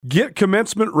Get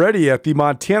commencement ready at the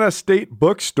Montana State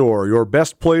Bookstore, your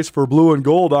best place for blue and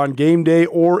gold on game day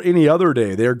or any other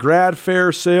day. Their grad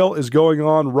fair sale is going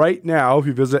on right now if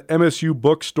you visit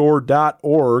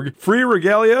msubookstore.org. Free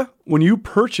regalia when you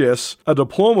purchase a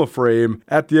diploma frame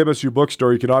at the MSU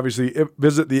Bookstore. You can obviously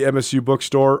visit the MSU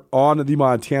Bookstore on the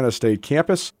Montana State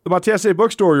campus. The Montana State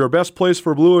Bookstore, your best place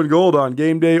for blue and gold on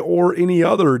game day or any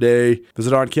other day.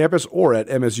 Visit on campus or at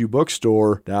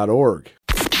msubookstore.org.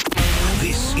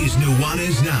 This is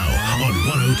Nuanez Now on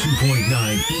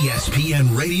 102.9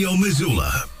 ESPN Radio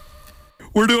Missoula.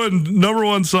 We're doing number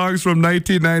one songs from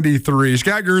 1993.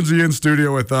 Scott Gurnsey in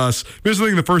studio with us.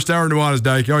 Visiting the first hour of Nuanez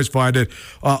Now. You can always find it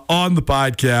on the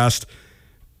podcast.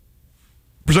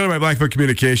 Presented by Blackfoot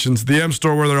Communications, the M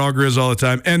Store where they're all Griz all the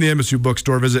time, and the MSU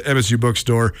Bookstore. Visit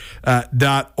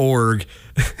msubookstore.org.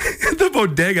 The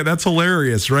bodega, that's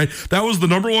hilarious, right? That was the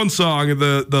number one song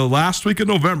the last week of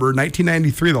November,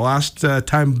 1993, the last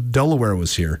time Delaware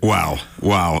was here. Wow.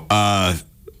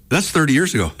 That's 30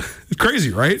 years ago. It's crazy,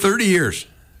 right? 30 years.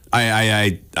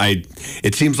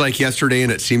 It seems like yesterday,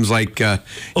 and it seems like,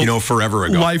 forever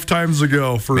ago. Lifetimes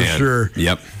ago, for sure.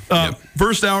 Yep.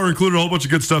 First hour included a whole bunch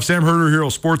of good stuff. Sam Herder, Hero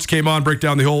Sports, came on, break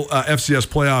down the whole FCS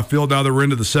playoff field. Now that we're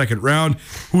into the second round.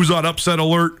 Who's on upset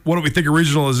alert? What do we think of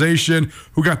regionalization?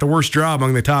 Who got the worst job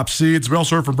among the top seeds? We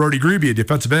also heard from Brody Grebe, a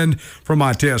defensive end from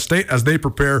Montana State, as they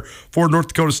prepare for North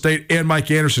Dakota State. And Mike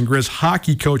Anderson, Griz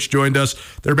hockey coach, joined us.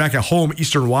 They're back at home,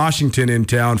 Eastern Washington in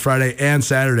town, Friday and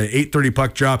Saturday. 8:30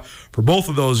 puck drop for both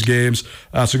of those games.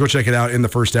 So go check it out in the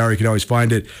first hour. You can always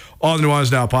find it on the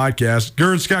Nuanez Now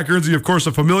podcast. Scott Gurnsey, of course,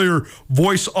 a familiar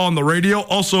voice on the radio.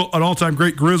 Also an all-time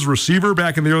great Griz receiver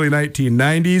back in the early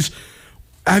 1990s.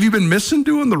 Have you been missing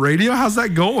doing the radio? How's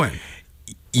that going?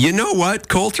 You know what,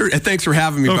 Colter? Thanks for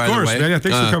having me, by the way. Of course, man. Yeah,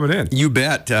 thanks for coming in. You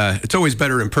bet. It's always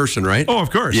better in person, right? Oh,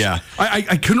 of course. Yeah.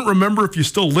 I couldn't remember if you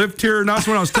still lived here or not.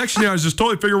 So when I was texting you, I was just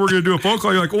totally figuring we're going to do a phone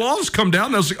call. You're like, well, I'll just come down.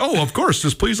 And I was like, oh, of course.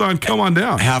 Just please come on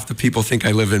down. Half the people think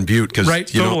I live in Butte because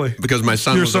because my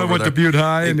son was over went to Butte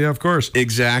High, and yeah, of course.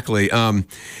 Exactly.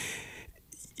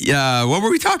 Yeah, what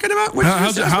were we talking about?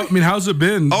 How's it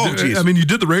been? Oh, geez. I mean, you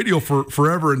did the radio for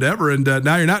forever and ever, and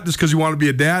now you're not just because you want to be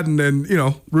a dad and then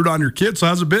root on your kids. So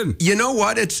how's it been? You know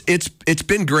what? It's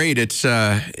been great. It's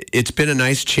been a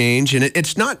nice change, and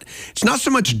it's not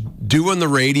so much doing the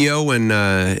radio and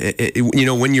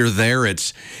when you're there,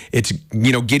 it's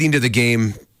getting to the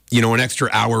game. An extra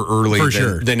hour early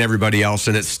than everybody else,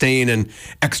 and it's staying an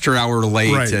extra hour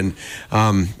late, right. And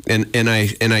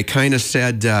I kind of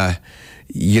said.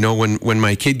 When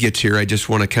my kid gets here, I just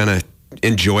want to kind of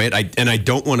enjoy it. I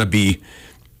want to be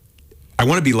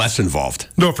less involved.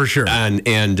 No, for sure.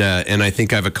 And I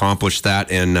think I've accomplished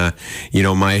that. And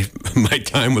my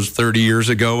time was 30 years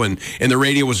ago, and the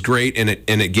radio was great, and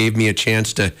it gave me a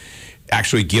chance to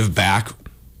actually give back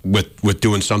with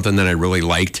doing something that I really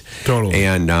liked. Totally.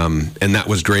 And that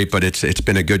was great. But it's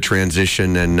been a good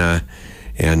transition, and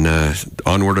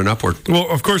onward and upward.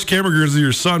 Well, of course, Cameron Gurnsey,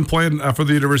 your son, playing for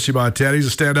the University of Montana.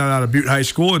 He's a standout out of Butte High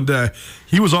School, and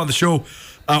he was on the show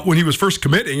when he was first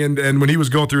committing and when he was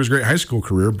going through his great high school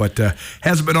career, but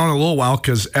hasn't been on in a little while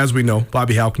because, as we know,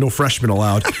 Bobby Houck, no freshmen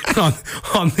allowed on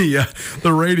the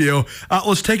radio.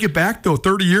 Let's take it back, though,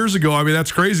 30 years ago. I mean,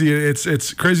 that's crazy.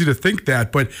 It's crazy to think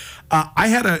that, but I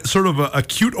had a sort of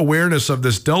acute awareness of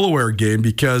this Delaware game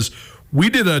because we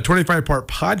did a 25-part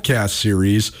podcast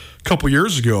series a couple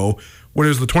years ago when it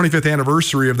was the 25th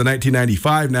anniversary of the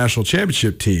 1995 national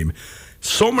championship team.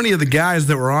 So many of the guys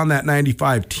that were on that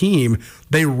 95 team,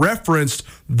 they referenced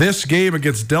this game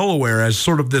against Delaware as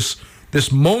sort of this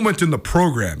moment in the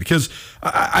program because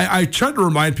I tried to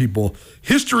remind people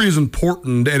history is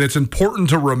important, and it's important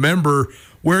to remember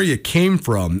where you came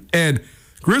from. And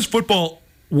Griz football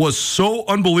was so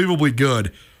unbelievably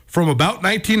good from about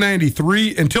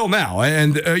 1993 until now.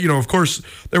 And, of course,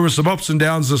 there was some ups and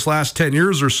downs this last 10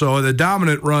 years or so, the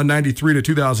dominant run, 93 to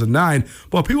 2009.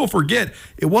 But people forget,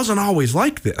 it wasn't always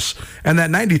like this. And that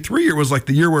 93 year was like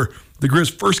the year where the Griz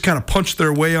first kind of punched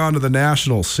their way onto the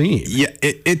national scene. Yeah,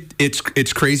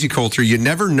 it's crazy, Colter. You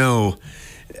never know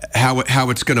how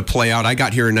it's going to play out. I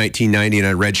got here in 1990 and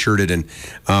I redshirted, and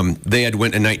they had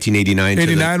went in 1989.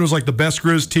 89 was like the best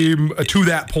Griz team to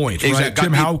that point, exactly. Right?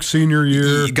 Tim Houck senior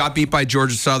year. Got beat by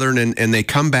Georgia Southern, and they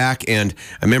come back, and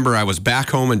I remember I was back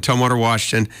home in Tumwater,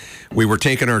 Washington. We were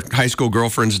taking our high school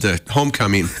girlfriends to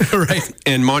homecoming, right?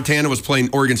 And Montana was playing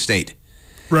Oregon State.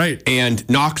 Right. And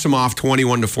knocks them off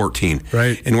 21-14.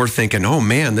 Right. And we're thinking, oh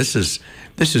man, this is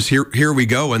here we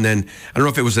go. And then I don't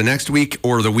know if it was the next week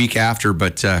or the week after,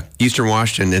 but Eastern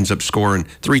Washington ends up scoring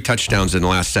 3 touchdowns in the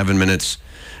last 7 minutes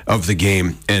of the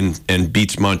game and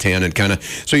beats Montana and kind of.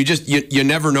 So you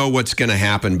never know what's going to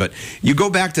happen. But you go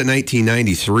back to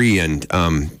 1993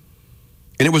 and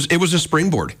it was a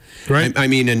springboard. Right. I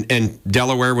mean, and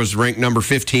Delaware was ranked number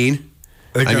 15.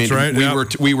 I think that's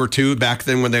right. We were too back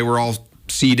then when they were all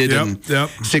seeded in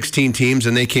 16 teams,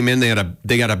 and they came in.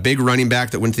 They got a big running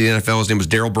back that went to the NFL. His name was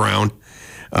Darryl Brown.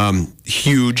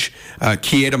 Huge.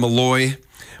 Keita Malloy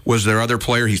was their other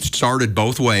player. He started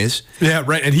both ways. Yeah,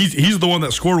 right. And he's the one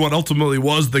that scored what ultimately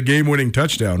was the game-winning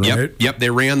touchdown, right? Yep. They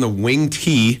ran the wing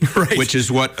T, right, which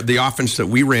is what the offense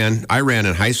that I ran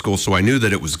in high school, so I knew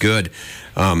that it was good.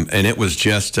 And it was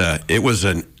just it was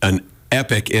an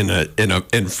epic in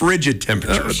frigid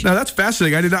temperatures. Now that's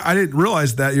fascinating. I didn't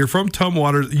realize that. You're from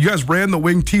Tumwater. You guys ran the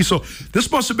wing T, so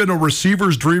this must have been a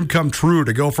receiver's dream come true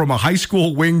to go from a high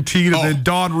school wing T to then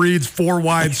Don Reed's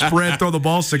 4-wide spread, throw the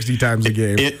ball 60 times a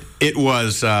game. It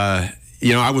was. I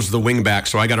was the wing back,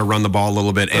 so I got to run the ball a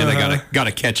little bit, and I got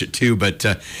to catch it too. But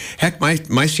heck,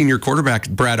 my senior quarterback,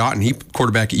 Brad Otten, he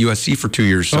quarterback at USC for 2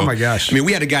 years. So, oh my gosh! I mean,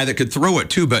 we had a guy that could throw it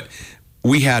too, but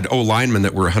we had linemen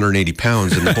that were 180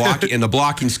 pounds, and the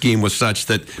blocking scheme was such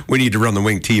that we need to run the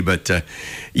wing T. But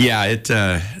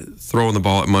throwing the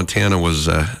ball at Montana was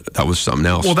something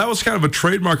else. Well, that was kind of a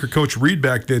trademark of Coach Reed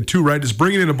back then too, right? Is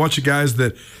bringing in a bunch of guys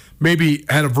that maybe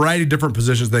had a variety of different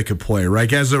positions they could play, right?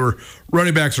 Guys that were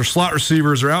running backs or slot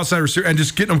receivers or outside receivers, and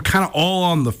just getting them kind of all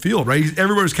on the field, right?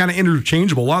 Everybody was kind of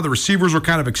interchangeable. A lot of the receivers were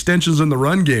kind of extensions in the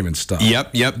run game and stuff.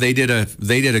 Yep. They did a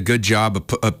good job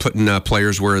of putting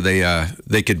players where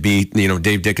they could be.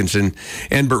 Dave Dickinson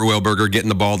and Burt Wilberger getting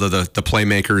the ball to the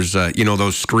playmakers.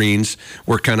 Those screens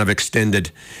were kind of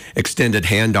extended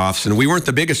handoffs, and we weren't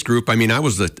the biggest group. I mean, I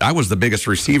was the biggest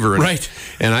receiver, right?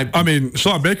 And I mean,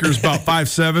 Sean Baker's about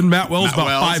 5'7". Matt Wells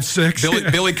about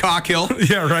 5'6". Billy Cockhill,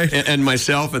 yeah, right, and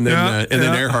myself, and then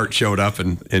then Earhart showed up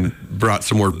and brought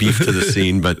some more beef to the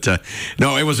scene. But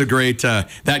no, it was a great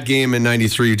that game in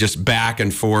 '93, just back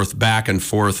and forth.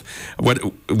 What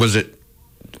was it?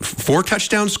 4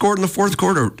 touchdowns scored in the fourth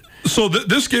quarter. So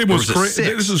this game was crazy.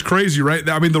 This is crazy, right?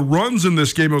 I mean, the runs in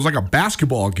this game, it was like a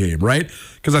basketball game, right?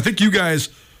 Because I think you guys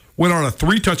went on a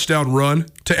 3-touchdown run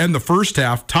to end the first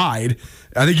half, tied.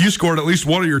 I think you scored at least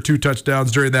one of your 2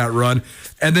 touchdowns during that run.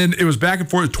 And then it was back and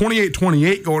forth,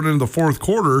 28-28 going into the fourth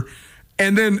quarter.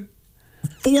 And then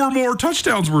 4 more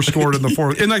touchdowns were scored in the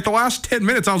fourth. In like the last 10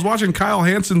 minutes, I was watching Kyle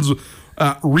Hansen's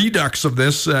redux of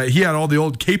this. He had all the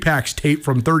old K-Pax tape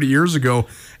from 30 years ago.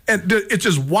 And it's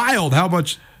just wild how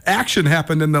much action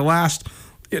happened in the last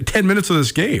 10 minutes of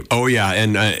this game. Oh yeah,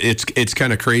 and it's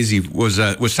kind of crazy. Was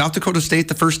South Dakota State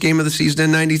the first game of the season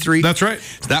in '93? That's right.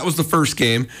 So that was the first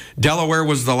game. Delaware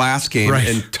was the last game. Right.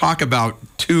 And talk about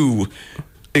 2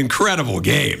 incredible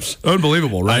games.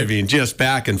 Unbelievable, right? I mean, just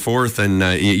back and forth, and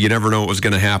you never know what was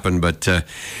going to happen. But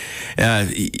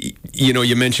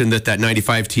you mentioned that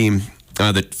 '95 team,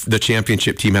 the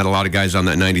championship team, had a lot of guys on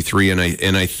that '93, and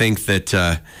I think that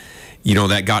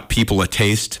that got people a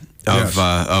taste of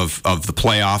the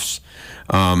playoffs,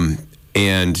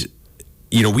 and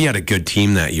we had a good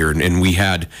team that year, and we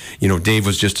had Dave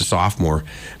was just a sophomore,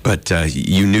 but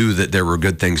you knew that there were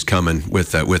good things coming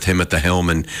with him at the helm,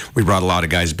 and we brought a lot of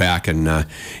guys back, and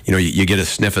you get a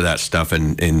sniff of that stuff,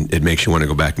 and it makes you want to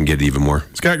go back and get it even more.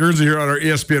 Scott Gurnsey here on our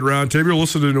ESPN Roundtable. You're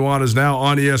listening to Nuanez now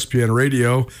on ESPN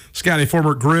Radio. Scott, a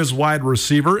former Griz wide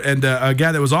receiver, and a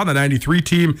guy that was on the '93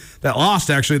 team that lost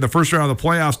actually in the first round of the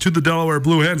playoffs to the Delaware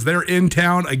Blue Hens. They're in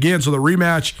town again, so the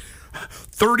rematch.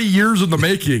 30 years in the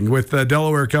making with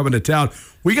Delaware coming to town.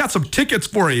 We got some tickets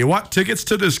for you. You want tickets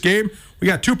to this game? We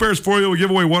got 2 pairs for you. We'll give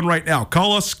away 1 right now.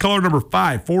 Call us, caller number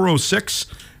 5,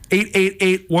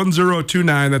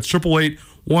 406-888-1029. That's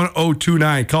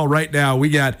 888-1029. Call right now. We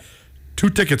got 2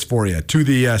 tickets for you to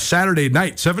the Saturday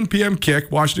night, 7 p.m. kick,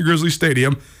 Washington-Grizzly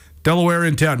Stadium. Delaware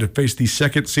in town to face the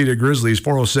second-seeded Grizzlies,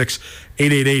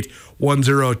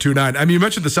 406-888-1029. I mean, you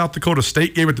mentioned the South Dakota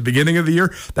State game at the beginning of the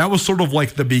year. That was sort of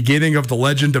like the beginning of the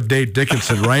legend of Dave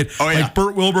Dickinson, right? Oh, yeah. Like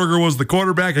Burt Wilberger was the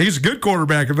quarterback, and he's a good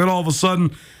quarterback, and then all of a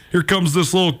sudden, here comes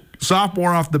this little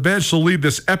sophomore off the bench to lead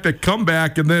this epic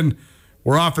comeback, and then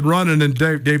we're off and running, and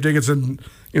Dave Dickinson,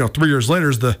 3 years later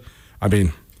is I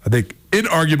think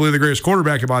inarguably the greatest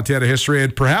quarterback in Montana history,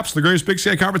 and perhaps the greatest Big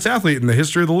Sky Conference athlete in the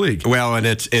history of the league. Well, and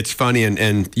it's funny,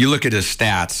 and you look at his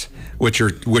stats, which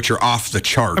are off the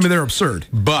chart. I mean, they're absurd.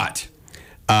 But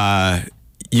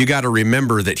you got to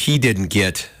remember that he didn't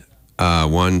get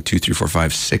 1, 2, 3, 4,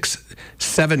 5, 6,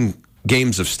 7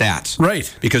 games of stats.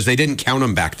 Right. Because they didn't count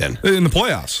them back then. In the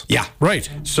playoffs. Yeah. Right.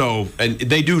 So, and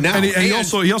they do now. And he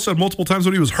also had multiple times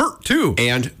when he was hurt, too.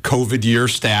 And COVID year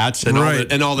stats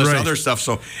and all this other stuff.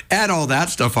 So add all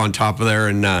that stuff on top of there,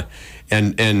 and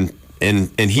and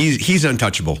he's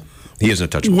untouchable. He is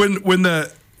untouchable.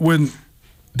 When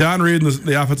Don Reed and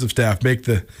the offensive staff make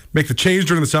the change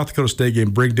during the South Dakota State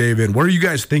game, bring Dave in, what are you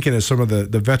guys thinking as some of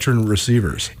the veteran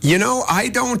receivers? I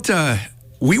don't.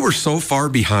 We were so far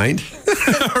behind,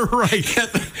 right,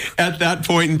 at that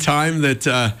point in time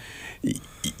that.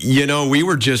 We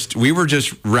were just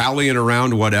rallying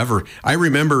around whatever. I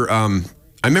remember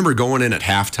going in at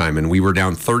halftime and we were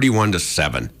down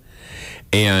 31-7,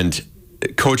 and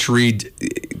Coach Reed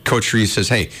says,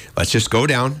 "Hey, let's just go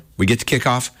down. We get the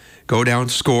kickoff, go down,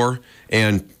 score,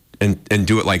 and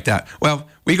do it like that." Well,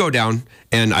 we go down,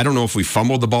 and I don't know if we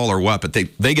fumbled the ball or what, but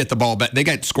they get the ball back. They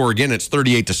got to score again. It's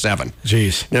 38-7.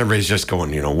 Jeez. And everybody's just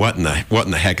going, what in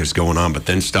the heck is going on? But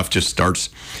then stuff just starts.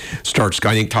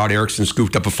 I think Todd Erickson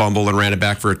scooped up a fumble and ran it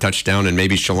back for a touchdown, and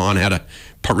maybe Shalon had a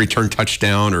punt return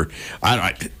touchdown, or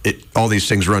all these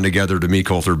things run together to me,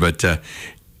 Colter. But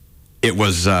it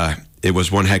was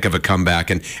one heck of a comeback,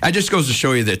 and it just goes to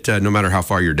show you that no matter how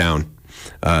far you're down,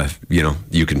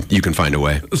 you can find a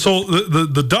way. So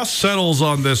the dust settles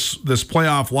on this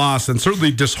playoff loss, and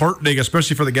certainly disheartening,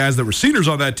 especially for the guys that were seniors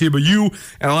on that team. But you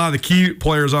and a lot of the key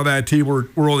players on that team were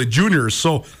only juniors.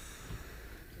 So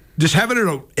just having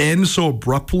it end so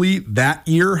abruptly that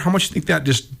year, how much do you think that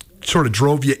just sort of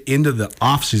drove you into the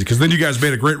offseason? Because then you guys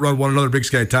made a great run, won another Big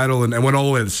Sky title, and went all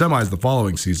the way to the semis the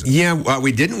following season. Yeah,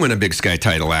 we didn't win a Big Sky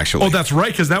title, actually. Oh, that's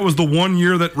right, because that was the one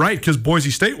year because Boise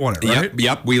State won it, right?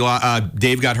 Yep. We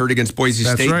Dave got hurt against Boise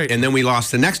State, right. And then we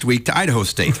lost the next week to Idaho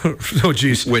State. Oh,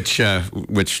 geez. Which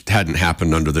hadn't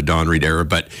happened under the Don Reed era,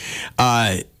 but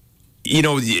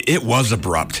it was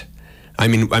abrupt. I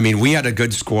mean, we had a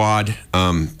good squad.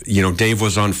 Dave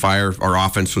was on fire. Our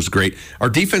offense was great.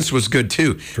 Our defense was good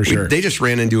too. For sure. They just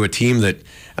ran into a team that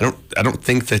I don't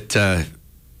think that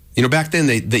back then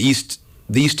the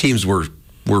East teams were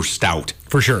stout.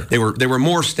 For sure. They were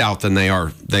more stout than they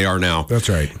are now. That's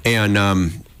right.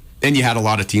 And you had a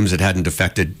lot of teams that hadn't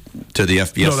defected to the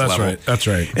FBS level. That's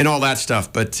right. And all that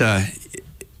stuff, but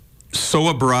so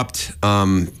abrupt.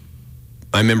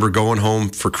 I remember going home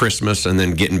for Christmas and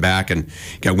then getting back and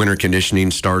got winter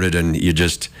conditioning started, and you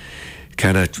just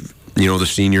kind of, the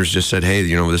seniors just said, "Hey,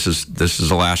 this is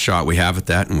the last shot we have at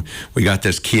that," and we got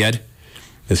this kid,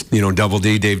 this Double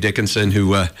D, Dave Dickinson,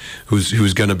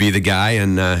 who's going to be the guy,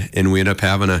 and we ended up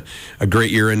having a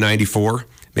great year in '94.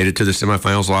 Made it to the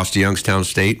semifinals, lost to Youngstown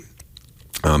State.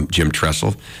 Jim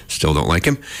Tressel, still don't like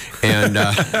him, and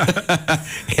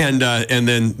and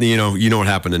then what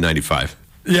happened in '95.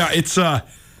 Yeah, it's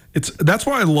that's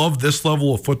why I love this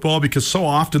level of football, because so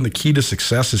often the key to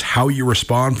success is how you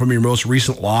respond from your most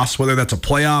recent loss, whether that's a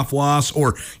playoff loss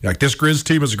or like this Griz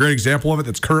team is a great example of it.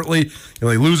 That's currently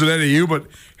they lose at NAU, but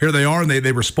here they are, and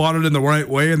they responded in the right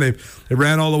way, and they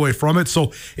ran all the way from it.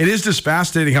 So it is just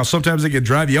fascinating how sometimes they can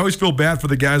drive. You always feel bad for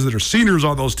the guys that are seniors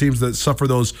on those teams that suffer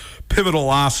those pivotal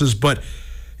losses, but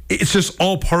it's just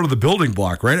all part of the building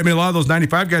block, right? I mean, a lot of those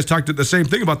 95 guys talked the same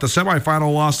thing about the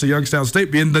semifinal loss to Youngstown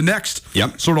State being the next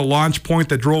sort of launch point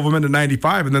that drove them into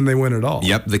 95, and then they win it all.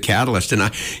 Yep, the catalyst. And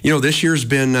this year's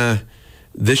been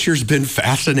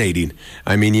fascinating.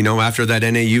 I mean, after that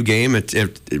NAU game,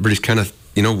 everybody's kind of,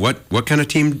 what kind of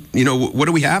team, what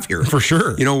do we have here? For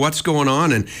sure. What's going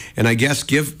on? And I guess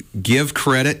give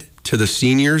credit to the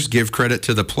seniors, give credit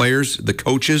to the players, the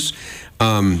coaches.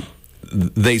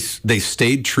 They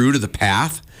stayed true to the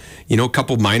path, a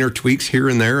couple minor tweaks here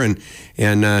and there, and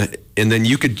then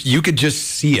you could just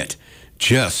see it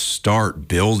just start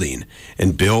building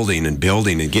and building and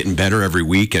building and getting better every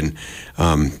week, and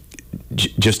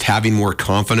just having more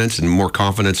confidence in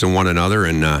one another,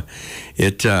 and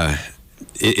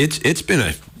it's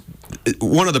been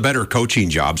one of the better coaching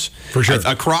jobs for sure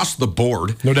across the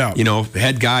board, no doubt.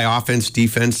 Head guy, offense,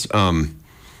 defense,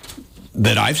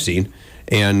 that I've seen.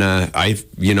 And I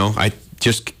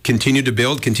just continue to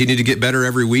build, continue to get better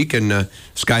every week, and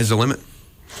sky's the limit.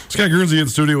 Scott Gurnsey in the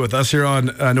studio with us here on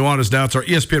Nuanez Now. It's our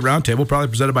ESPN Roundtable, probably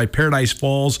presented by Paradise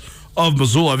Falls of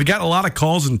Missoula. We've got a lot of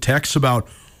calls and texts about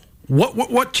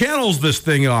what channel's this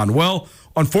thing on. Well,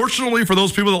 unfortunately, for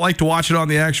those people that like to watch it on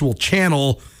the actual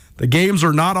channel, the games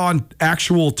are not on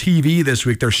actual TV this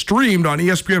week. They're streamed on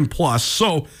ESPN Plus,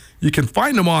 so you can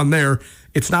find them on there.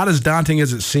 It's not as daunting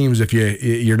as it seems if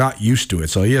you're not used to it.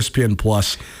 So ESPN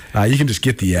Plus, you can just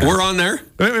get the app. We're on there.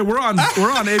 We're on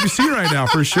ABC right now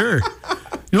for sure.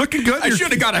 You're looking good. I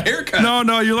should have got a haircut.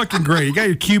 No, you're looking great. You got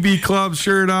your QB Club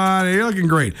shirt on. You're looking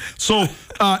great. So,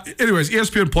 anyways,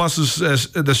 ESPN Plus is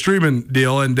the streaming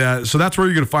deal, and so that's where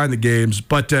you're going to find the games.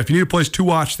 But if you need a place to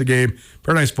watch the game,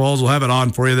 Paradise Falls will have it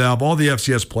on for you. They'll have all the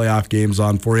FCS playoff games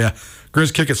on for you.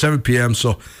 Griz kick at 7 p.m.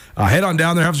 So head on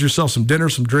down there, have yourself some dinner,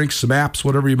 some drinks, some apps,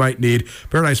 whatever you might need.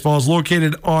 Paradise Falls,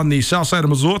 located on the south side of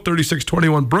Missoula,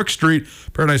 3621 Brook Street.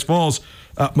 Paradise Falls,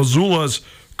 Missoula's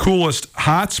coolest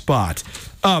hotspot.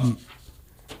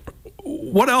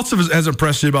 What else has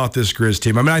impressed you about this Griz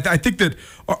team? I mean, I think that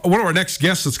one of our next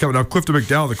guests that's coming up, Clifton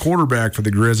McDowell, the quarterback for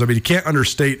the Griz, I mean, you can't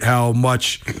understate how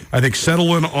much, I think,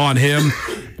 settling on him,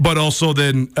 but also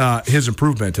then his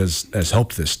improvement has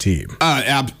helped this team.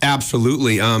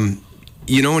 Absolutely.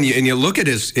 You know, and you look at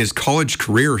his college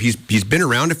career, he's been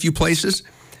around a few places.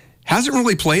 Hasn't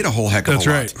really played a whole heck of a lot.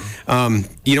 That's right.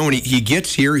 You know, when he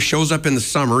gets here, he shows up in the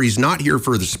summer. He's not here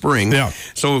for the spring. Yeah.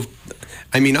 So,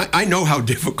 I mean, I know how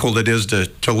difficult it is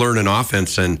to learn an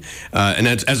offense, and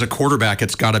as a quarterback,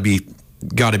 it's got to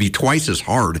be twice as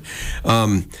hard.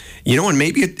 You know, and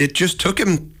maybe it just took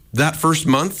him that first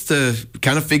month to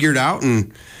kind of figure it out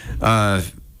and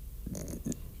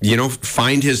you know,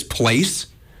 find his place.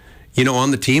 You know,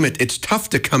 on the team, it's tough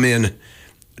to come in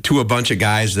to a bunch of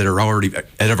guys that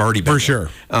have already been for sure.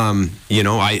 You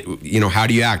know, how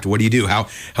do you act? What do you do? How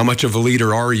much of a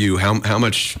leader are you? How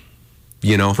much?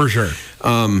 You know, for sure.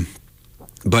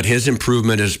 But his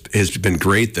improvement has been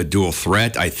great. The dual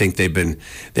threat, I think they've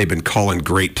been calling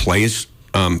great plays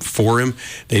for him.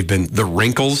 They've been the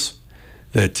wrinkles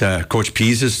that Coach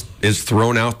Pease is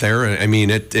thrown out there. I mean,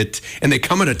 and they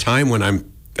come at a time when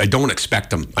I don't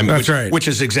expect them. I mean, that's right. Which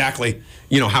is exactly,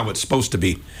 you know, how it's supposed to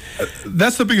be.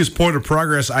 That's the biggest point of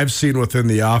progress I've seen within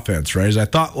the offense, right? Is I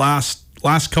thought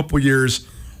last couple years,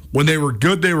 when they were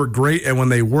good, they were great, and when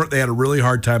they weren't, they had a really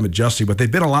hard time adjusting. But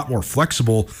they've been a lot more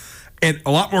flexible and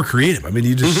a lot more creative. I mean,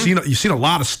 you've seen a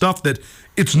lot of stuff that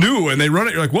it's new, and they run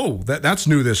it. You're like, whoa, that's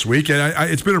new this week, and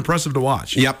it's been impressive to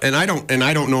watch. Yep, and I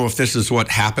don't know if this is what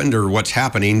happened or what's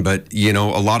happening, but you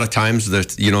know, a lot of times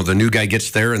the new guy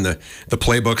gets there and the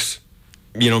playbook's,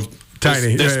 you know,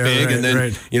 tiny, this big, right, and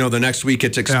then you know, the next week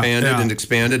it's expanded and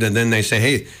expanded, and then they say,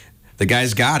 hey, the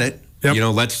guy's got it. Yep. You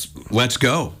know, let's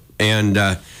go.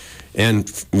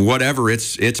 And whatever,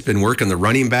 it's been working. The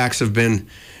running backs have been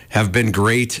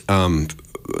great.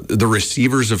 The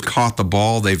receivers have caught the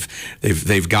ball.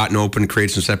 They've gotten open,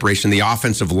 created some separation. The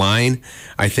offensive line,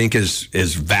 I think, is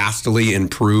vastly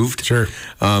improved. Sure.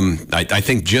 I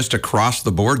think just across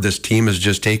the board, this team has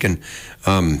just taken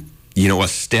you know, a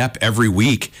step every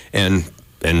week, and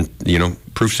you know,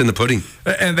 proof's in the pudding.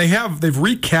 And they've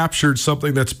recaptured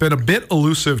something that's been a bit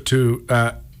elusive to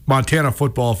Montana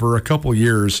football for a couple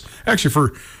years, actually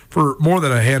for more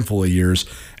than a handful of years,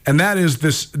 and that is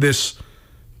this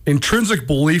intrinsic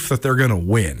belief that they're going to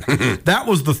win. That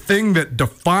was the thing that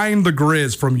defined the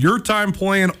Griz from your time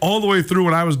playing all the way through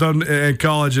when I was done in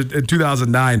college in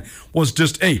 2009, was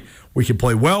just, hey, we can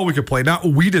play well, we can play not.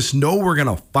 We just know we're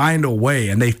going to find a way,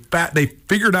 and they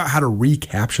figured out how to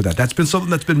recapture that. That's been something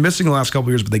that's been missing the last couple of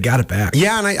years, but they got it back.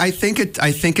 Yeah, and I think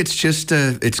it's just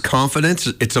it's confidence,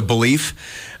 it's a belief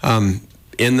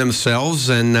in themselves,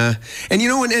 and you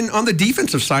know, and on the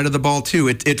defensive side of the ball too.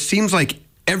 It seems like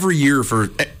every year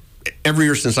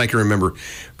since I can remember,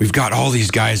 we've got all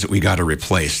these guys that we got to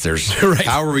replace. Right.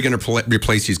 How are we going to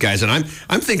replace these guys? And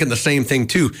I'm thinking the same thing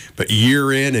too. But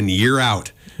year in and year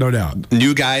out, no doubt,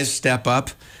 new guys step up,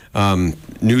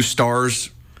 new stars,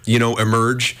 you know,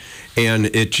 emerge, and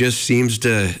it just seems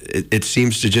to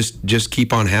just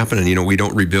keep on happening. You know, we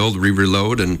don't rebuild, we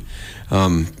reload, and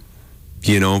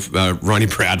you know, Ronnie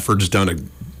Bradford's done a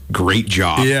great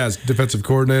job. Yeah, as defensive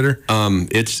coordinator.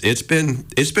 It's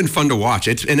been fun to watch.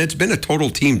 It's been a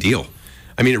total team deal.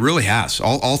 I mean, it really has.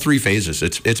 All three phases.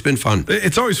 It's been fun.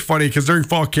 It's always funny because during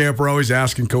fall camp, we're always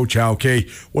asking Coach Howe, okay,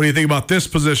 what do you think about this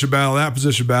position battle, that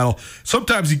position battle?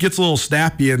 Sometimes he gets a little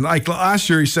snappy. And like last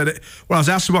year, he said, when I was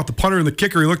asking about the punter and the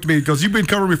kicker, he looked at me and goes, you've been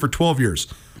covering me for 12 years.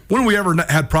 When have we ever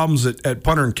had problems at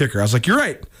punter and kicker? I was like, you're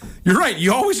right.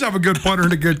 You always have a good punter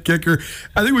and a good kicker.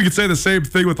 I think we could say the same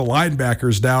thing with the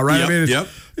linebackers now, right? Yep, I mean,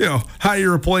 you know, how do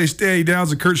you replace Danny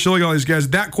Downs and Kurt Schilling, all these guys?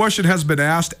 That question has been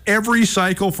asked every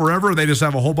cycle forever. They just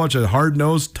have a whole bunch of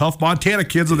hard-nosed, tough Montana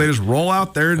kids, and they just roll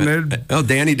out there. And oh,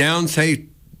 Danny Downs, hey,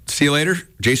 see you later.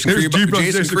 Jason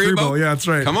Crebo. Yeah, that's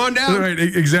right. Come on down. Right,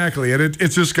 exactly. And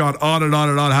it's just gone on and on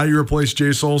and on. How you replace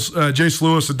Jace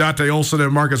Lewis and Dante Olson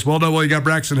and Marcus Weldo. Well, you got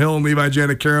Braxton Hill and Levi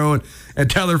Janicaro and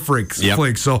Tyler Flink.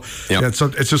 So yeah,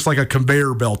 it's just like a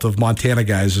conveyor belt of Montana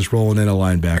guys just rolling in a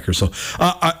linebacker. So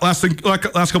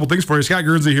last couple things for you. Scott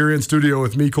Gurnsey here in studio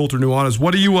with me, Colter Nuanez.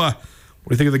 What do you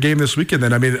think of the game this weekend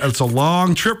then? I mean, it's a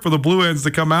long trip for the Blue Hens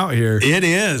to come out here. It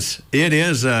is.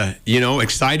 You know,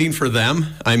 exciting for them.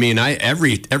 I mean,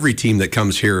 every team that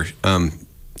comes here,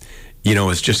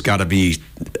 it's just got to be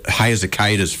high as a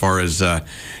kite as far as,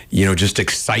 just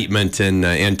excitement and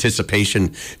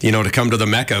anticipation, to come to the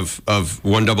Mecca of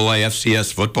 1AA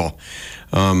FCS football.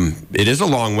 It is a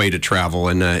long way to travel,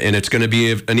 and it's going to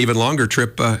be an even longer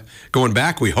trip going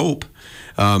back, we hope.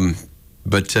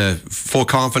 But full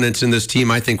confidence in this team.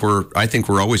 I think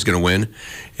we're always going to win,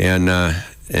 and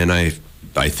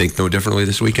I think no differently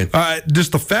this weekend.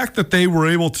 Just the fact that they were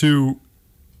able to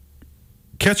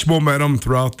catch momentum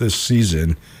throughout this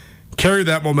season, carry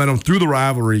that momentum through the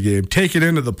rivalry game, take it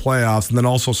into the playoffs, and then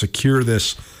also secure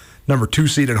this number 2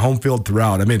 seed at home field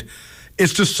throughout. I mean,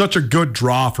 it's just such a good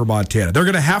draw for Montana. They're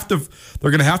going to have to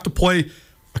play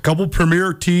a couple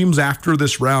premier teams after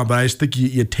this round, but I just think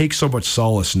you take so much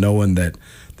solace knowing that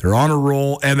they're on a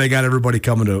roll and they got everybody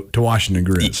coming to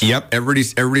Washington-Griz. Yep,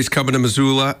 everybody's coming to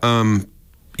Missoula.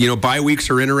 Bye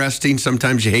weeks are interesting.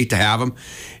 Sometimes you hate to have them,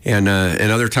 and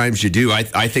other times you do.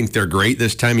 I think they're great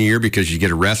this time of year because you get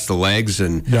to rest the legs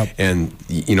and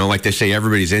like they say,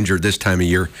 everybody's injured this time of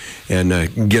year, and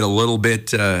get a little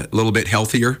bit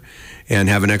healthier, and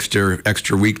have an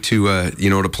extra week to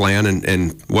to plan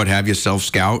and what have you,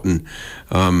 self-scout, and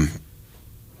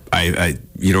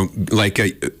like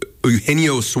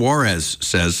Eugenio Suarez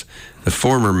says, the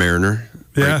former Mariner.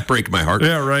 Yeah. Break my heart.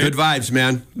 Yeah, right. Good vibes,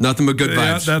 man. Nothing but good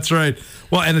vibes. Yeah, that's right.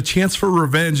 Well, and a chance for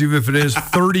revenge, even if it is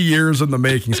 30 years in the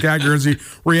making. Scott Gurnsey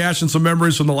rehashing some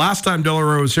memories from the last time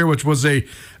Delaware was here, which was a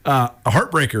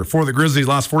heartbreaker for the Grizzlies,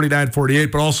 lost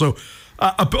 49-48, but also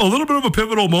a little bit of a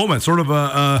pivotal moment, sort of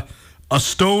a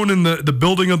stone in the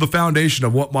building of the foundation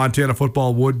of what Montana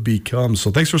football would become. So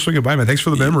thanks for swinging by, man. Thanks for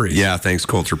the memories. Yeah, thanks,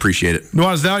 Colter. Appreciate it.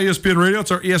 Nuanez Now, ESPN Radio. It's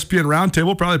our ESPN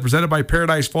Roundtable, proudly presented by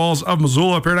Paradise Falls of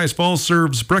Missoula. Paradise Falls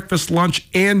serves breakfast, lunch,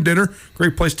 and dinner.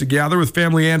 Great place to gather with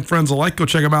family and friends alike. Go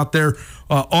check them out there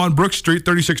on Brooks Street,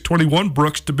 3621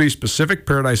 Brooks to be specific.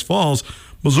 Paradise Falls,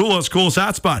 Missoula's coolest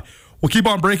hotspot. We'll keep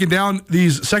on breaking down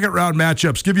these second-round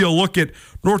matchups, give you a look at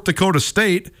North Dakota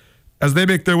State as they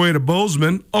make their way to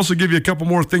Bozeman. Also give you a couple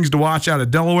more things to watch out of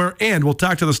Delaware, and we'll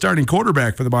talk to the starting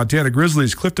quarterback for the Montana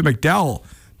Grizzlies, Clifton McDowell,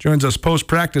 joins us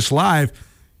post-practice live.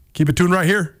 Keep it tuned right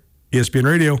here, ESPN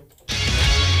Radio.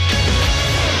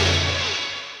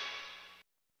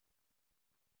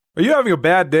 Are you having a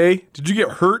bad day? Did you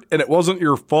get hurt and it wasn't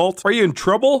your fault? Are you in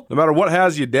trouble? No matter what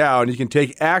has you down, you can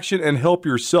take action and help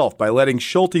yourself by letting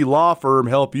Schulte Law Firm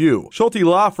help you. Schulte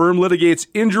Law Firm litigates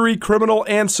injury, criminal,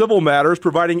 and civil matters,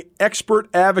 providing expert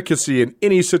advocacy in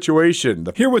any situation.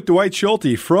 Here with Dwight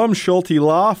Schulte from Schulte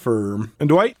Law Firm. And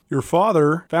Dwight, your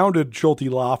father founded Schulte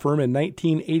Law Firm in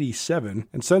 1987,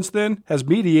 and since then has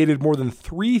mediated more than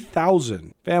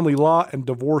 3,000 family law and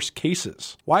divorce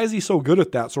cases. Why is he so good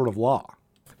at that sort of law?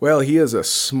 Well, he is a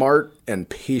smart and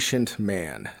patient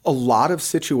man. A lot of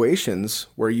situations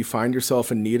where you find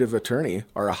yourself in need of attorney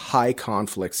are a high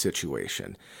conflict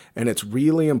situation. And it's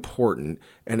really important,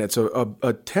 and it's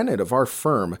a tenet of our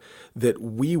firm, that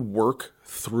we work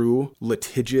through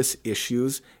litigious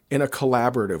issues in a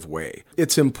collaborative way.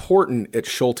 It's important at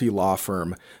Schulte Law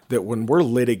Firm that when we're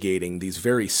litigating these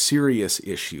very serious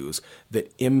issues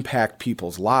that impact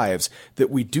people's lives, that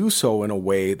we do so in a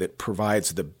way that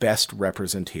provides the best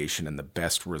representation and the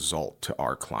best result to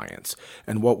our clients.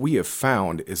 And what we have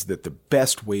found is that the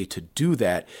best way to do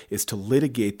that is to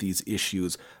litigate these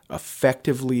issues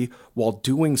effectively while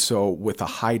doing so with a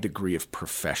high degree of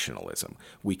professionalism.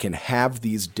 We can have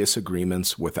these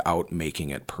disagreements without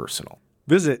making it personal.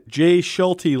 Visit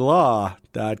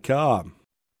jschultelaw.com.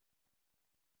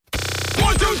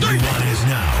 1, 2, 3. Nuanez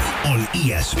Now on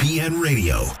ESPN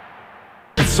Radio.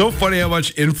 It's so funny how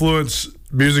much influence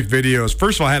music videos,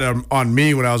 first of all, had on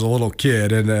me when I was a little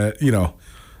kid and,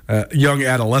 young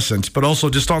adolescent, but also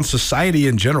just on society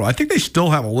in general. I think they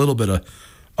still have a little bit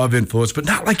of influence, but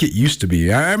not like it used to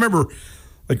be. I remember,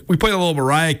 we played a little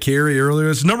Mariah Carey earlier.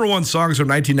 It's number one songs from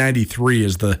 1993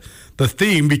 is the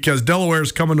theme, because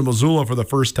Delaware's coming to Missoula for the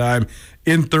first time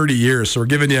in 30 years. So we're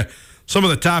giving you some of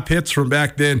the top hits from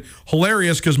back then.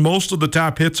 Hilarious, because most of the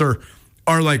top hits are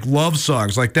like love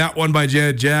songs, like that one by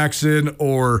Janet Jackson,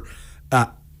 or I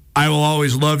Will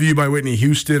Always Love You by Whitney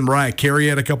Houston. Mariah Carey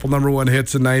had a couple number one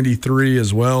hits in 93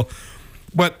 as well.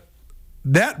 But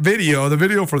that video, the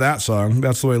video for that song,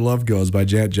 That's the Way Love Goes by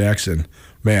Janet Jackson,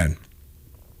 man.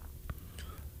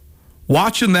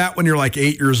 Watching that when you're like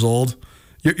 8 years old,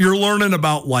 you're learning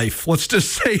about life. Let's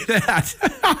just say that.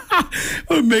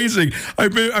 Amazing. I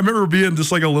remember being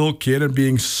just like a little kid and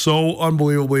being so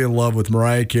unbelievably in love with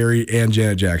Mariah Carey and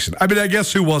Janet Jackson. I mean, I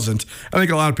guess who wasn't? I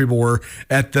think a lot of people were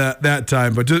at that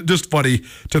time, but just funny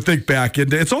to think back.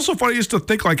 And it's also funny just to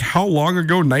think like how long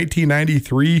ago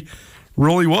 1993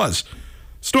 really was.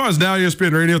 Nuanez now,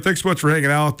 ESPN Radio. Thanks so much for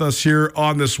hanging out with us here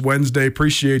on this Wednesday.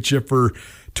 Appreciate you for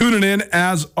tuning in.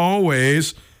 As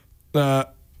always, there's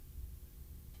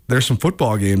some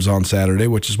football games on Saturday,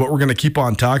 which is what we're going to keep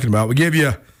on talking about. We gave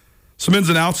you some ins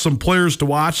and outs, some players to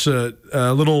watch, a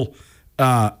little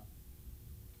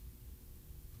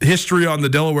history on the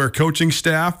Delaware coaching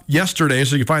staff yesterday,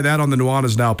 so you can find that on the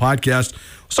Nuanez Now podcast.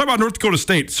 Let's talk about North Dakota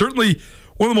State. Certainly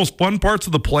one of the most fun parts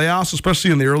of the playoffs,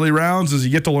 especially in the early rounds, is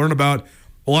you get to learn about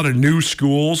a lot of new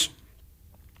schools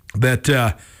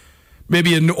that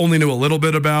maybe you only knew a little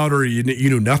bit about or you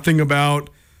knew nothing about.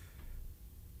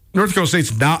 North Dakota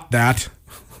State's not that.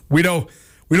 We know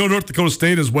North Dakota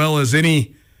State as well as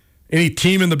any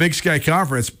team in the Big Sky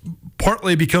Conference,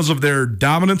 partly because of their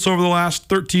dominance over the last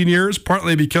 13 years,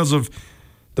 partly because of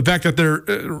the fact that they're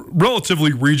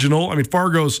relatively regional. I mean,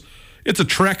 it's a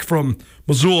trek from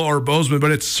Missoula or Bozeman,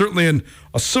 but it's certainly in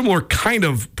a similar kind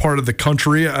of part of the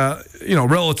country,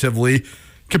 relatively,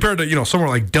 compared to, somewhere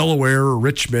like Delaware or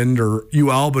Richmond or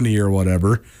UAlbany or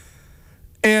whatever.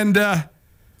 And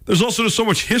there's also just so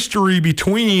much history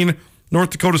between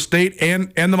North Dakota State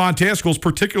and the Montana schools,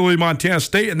 particularly Montana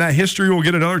State, and that history will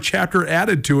get another chapter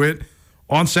added to it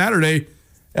on Saturday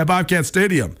at Bobcat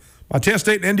Stadium. Montana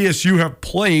State and NDSU have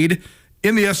played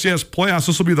in the SCS playoffs.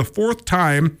 This will be the fourth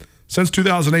time since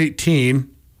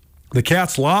 2018. The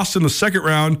Cats lost in the second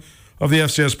round of the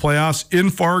FCS playoffs in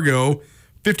Fargo,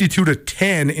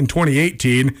 52-10 in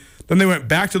 2018. Then they went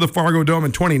back to the Fargo Dome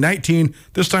in 2019,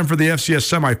 this time for the FCS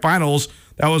semifinals.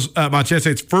 That was Montana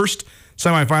State's first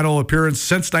semifinal appearance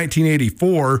since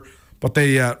 1984, but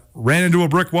they ran into a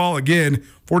brick wall again.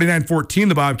 49-14,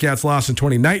 the Bobcats lost in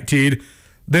 2019.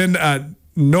 Then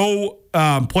no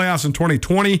playoffs in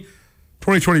 2020.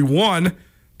 2021,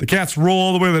 the Cats roll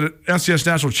all the way to the FCS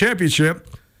National Championship,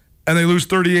 and they lose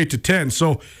 38-10.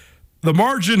 So the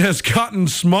margin has gotten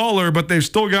smaller, but they've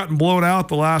still gotten blown out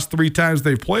the last three times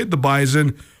they've played the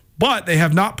Bison. But they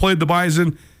have not played the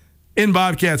Bison in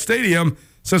Bobcat Stadium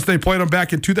since they played them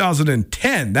back in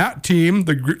 2010. That team,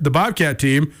 the Bobcat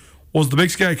team, was the Big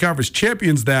Sky Conference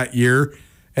champions that year.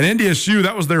 And NDSU,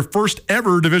 that was their first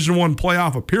ever Division I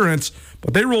playoff appearance.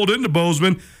 But they rolled into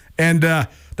Bozeman, and that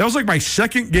was like my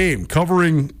second game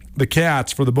covering the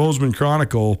Cats for the Bozeman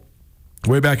Chronicle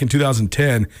way back in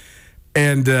 2010.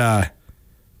 And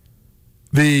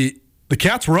the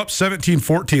Cats were up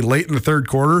 17-14 late in the third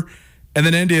quarter, and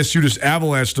then NDSU just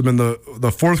avalanched them in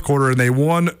the fourth quarter, and they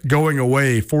won going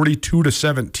away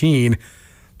 42-17.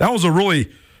 That was a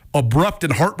really abrupt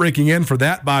and heartbreaking end for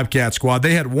that Bobcat squad.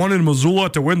 They had won in Missoula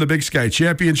to win the Big Sky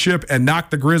Championship and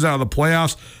knocked the Griz out of the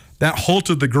playoffs. That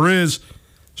halted the Griz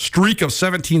streak of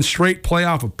 17 straight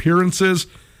playoff appearances.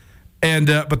 And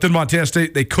but then Montana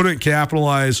State, they couldn't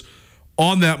capitalize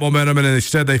on that momentum, and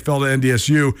instead they fell to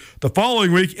NDSU. The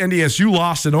following week, NDSU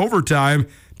lost in overtime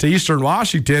to Eastern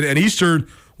Washington, and Eastern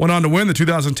went on to win the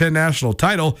 2010 national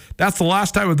title. That's the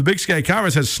last time the Big Sky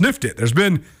Conference has sniffed it. There's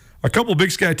been a couple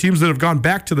Big Sky teams that have gone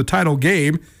back to the title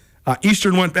game.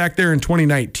 Eastern went back there in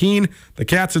 2019, the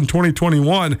Cats in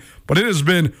 2021, but it has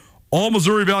been all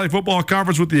Missouri Valley Football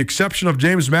Conference with the exception of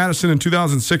James Madison in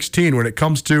 2016 when it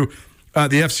comes to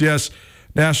the FCS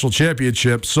National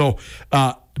Championship. So,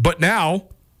 but now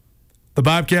the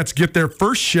Bobcats get their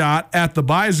first shot at the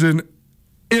Bison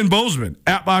in Bozeman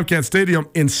at Bobcat Stadium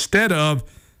instead of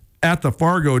at the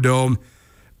Fargo Dome.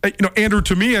 Andrew,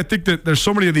 to me, I think that there's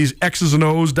so many of these X's and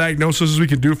O's diagnoses we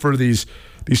can do for these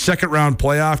second-round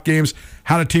playoff games.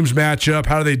 How do teams match up?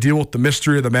 How do they deal with the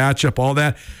mystery of the matchup, all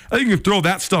that? I think you can throw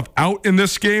that stuff out in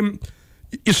this game.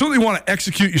 You certainly want to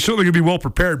execute. You certainly can be well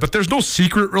prepared, but there's no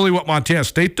secret really what Montana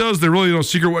State does. There's really no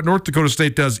secret what North Dakota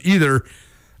State does either.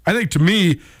 I think, to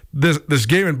me, this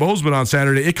game in Bozeman on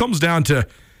Saturday, it comes down to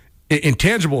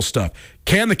intangible stuff.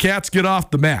 Can the Cats get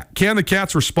off the mat? Can the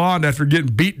Cats respond after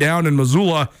getting beat down in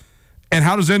Missoula? And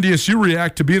how does NDSU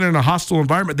react to being in a hostile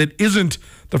environment that isn't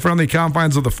the friendly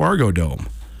confines of the Fargo Dome?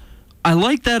 I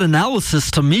like that analysis.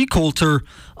 To me, Colter,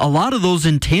 a lot of those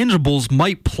intangibles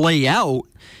might play out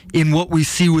in what we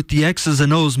see with the X's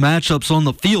and O's matchups on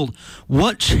the field.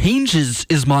 What changes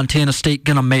is Montana State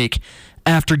going to make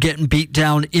after getting beat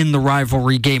down in the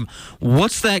rivalry game?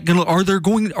 What's that going to? Are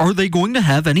they going to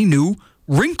have any new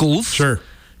wrinkles? Sure.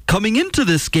 Coming into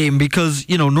this game, because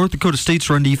North Dakota State's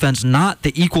run defense not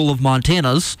the equal of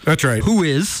Montana's. That's right. Who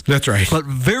is? That's right. But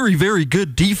very, very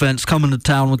good defense coming to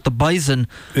town with the Bison.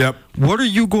 Yep. What are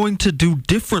you going to do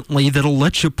differently that'll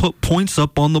let you put points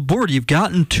up on the board? You've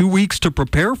gotten 2 weeks to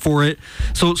prepare for it.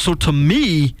 So to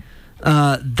me,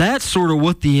 that's sort of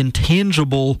what the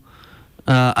intangible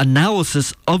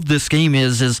analysis of this game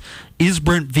is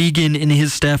Brent Vigen and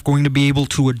his staff going to be able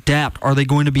to adapt? Are they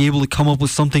going to be able to come up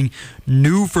with something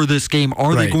new for this game?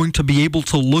 Are they going to be able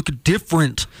to look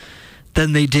different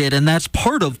than they did? And that's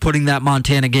part of putting that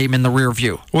Montana game in the rear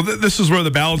view. Well, this is where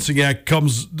the balancing act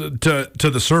comes to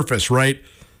the surface, right?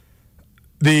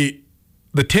 The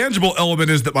tangible element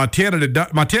is that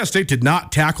Montana State did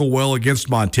not tackle well against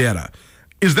Montana.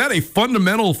 Is that a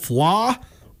fundamental flaw,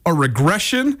 a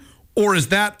regression, or is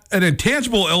that an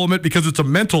intangible element because it's a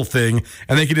mental thing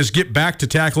and they can just get back to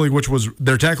tackling,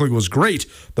 their tackling was great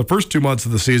the first 2 months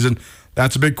of the season?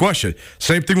 That's a big question.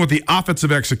 Same thing with the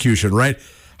offensive execution, right?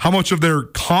 How much of their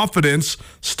confidence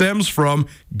stems from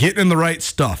getting in the right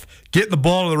stuff, getting the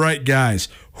ball to the right guys?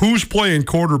 Who's playing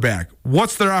quarterback?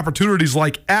 What's their opportunities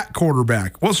like at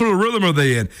quarterback? What sort of rhythm are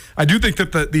they in? I do think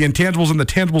that the intangibles and the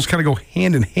tangibles kind of go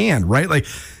hand in hand, right? Like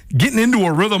getting into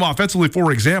a rhythm offensively,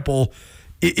 for example,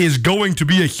 is going to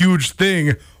be a huge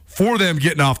thing for them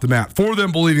getting off the mat, for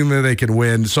them believing that they can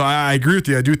win. So I agree with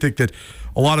you. I do think that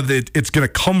a lot of it's going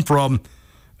to come from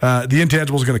the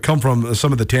intangible is going to come from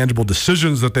some of the tangible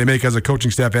decisions that they make as a coaching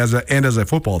staff and as a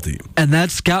football team. And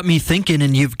that's got me thinking,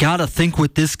 and you've got to think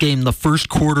with this game, the first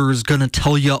quarter is going to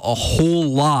tell you a whole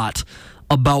lot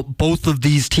about both of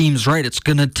these teams, right? It's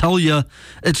going to tell you,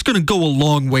 it's going to go a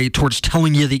long way towards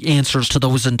telling you the answers to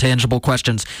those intangible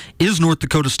questions. Is North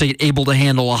Dakota State able to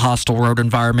handle a hostile road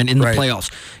environment in the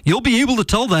playoffs? You'll be able to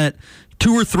tell that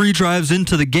 2 or 3 drives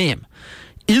into the game.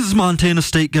 Is Montana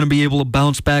State going to be able to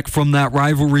bounce back from that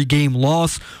rivalry game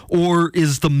loss, or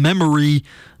is the memory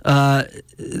of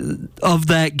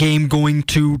that game going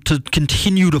to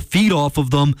continue to feed off of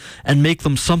them and make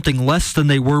them something less than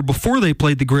they were before they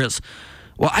played the Griz?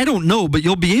 Well, I don't know, but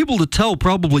you'll be able to tell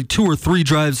probably 2 or 3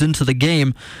 drives into the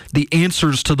game the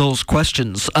answers to those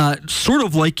questions, sort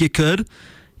of like you could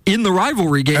in the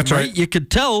rivalry game. That's right. You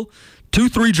could tell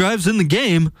 2-3 drives in the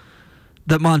game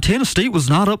that Montana State was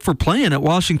not up for playing at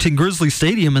Washington-Grizzly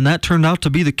Stadium, and that turned out to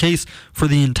be the case for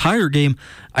the entire game.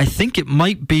 I think it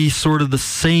might be sort of the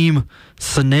same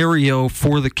scenario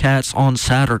for the Cats on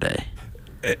Saturday.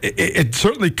 It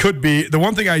certainly could be. The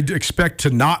one thing I expect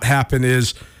to not happen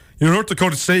is, North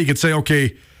Dakota State, you could say,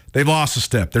 okay, they've lost a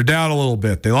step. They're down a little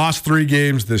bit. They lost 3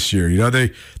 games this year.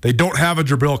 They don't have a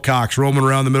Jabril Cox roaming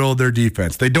around the middle of their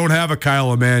defense. They don't have a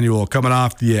Kyle Emanuel coming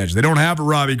off the edge. They don't have a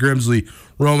Robbie Grimsley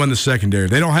roaming the secondary.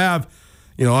 They don't have,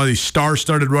 all these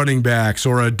star-studded running backs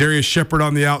or a Darius Shepard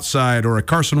on the outside or a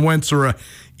Carson Wentz or a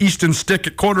Easton Stick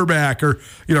at quarterback or,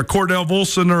 Cordell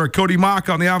Volson or a Cody Mock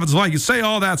on the offensive line. You say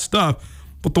all that stuff,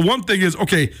 but the one thing is,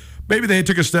 okay, maybe they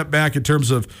took a step back in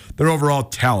terms of their overall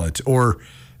talent or,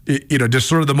 just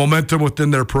sort of the momentum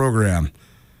within their program.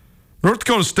 North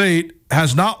Dakota State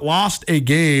has not lost a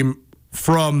game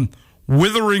from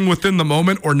withering within the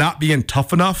moment or not being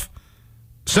tough enough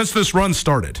since this run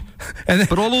started.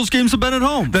 But all those games have been at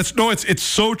home. It's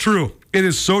so true. It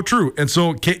is so true. And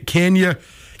so can you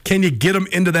get them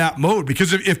into that mode?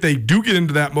 Because if they do get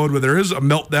into that mode where there is a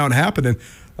meltdown happening,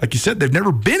 like you said, they've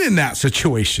never been in that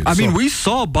situation. I mean, we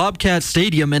saw Bobcat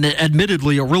Stadium and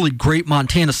admittedly a really great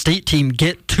Montana State team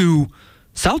get to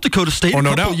South Dakota State a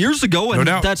couple years ago. And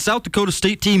that South Dakota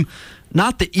State team,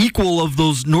 not the equal of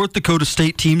those North Dakota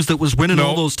State teams that was winning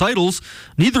all those titles.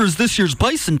 Neither is this year's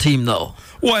Bison team, though.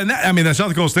 Well, and that South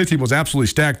Dakota State team was absolutely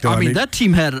stacked, though. I mean, that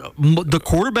team had the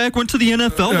quarterback went to the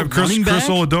NFL. Chris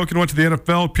Oladokin went to the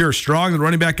NFL. Pierre Strong, the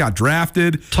running back, got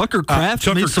drafted. Tucker Kraft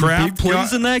made some big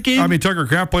plays in that game. I mean, Tucker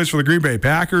Kraft plays for the Green Bay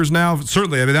Packers now.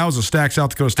 Certainly, that was a stacked South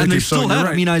Dakota State team. And they still had.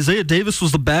 I mean, Isaiah Davis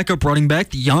was the backup running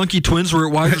back. The Yankee twins were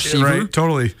at wide receiver. Right,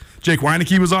 totally. Jake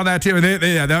Weineke was on that team. And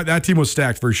that team was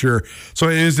stacked for sure. So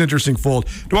it is an interesting fold.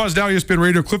 Nuanez down ESPN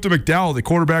Radio. Clifton McDowell, the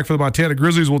quarterback for the Montana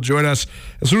Grizzlies, will join us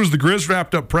as soon as the Griz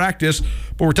wrapped up practice.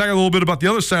 But we're talking a little bit about the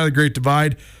other side of the Great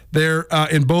Divide there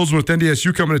in Bozeman with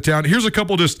NDSU coming to town. Here's a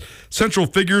couple just central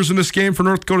figures in this game for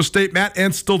North Dakota State. Matt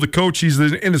Ent's still the coach. He's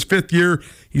in his 5th year.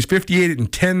 He's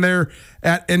 58-10 there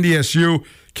at NDSU.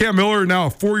 Cam Miller, now a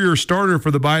 4-year starter for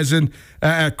the Bison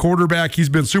at quarterback. He's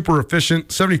been super efficient,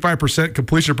 75%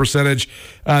 completion percentage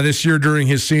this year during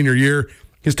his senior year.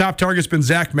 His top target's been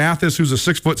Zach Mathis, who's a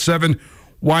 6'7"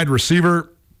 wide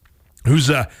receiver, who's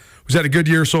had a good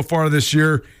year so far this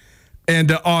year.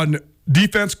 And on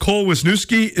defense, Cole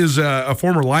Wisniewski is a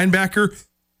former linebacker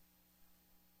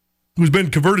who's been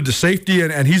converted to safety,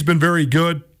 and he's been very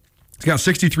good. He's got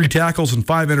 63 tackles and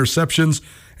 5 interceptions,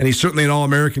 and he's certainly an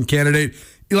All-American candidate.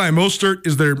 Eli Mostert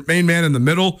is their main man in the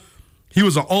middle. He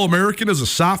was an All-American as a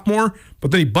sophomore,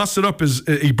 but then he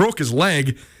broke his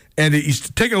leg, and he's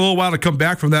taken a little while to come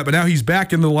back from that, but now he's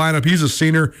back in the lineup. He's a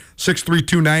senior, 6'3",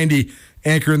 290,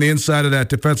 anchoring the inside of that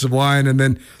defensive line. And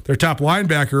then their top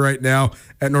linebacker right now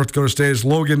at North Dakota State is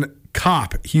Logan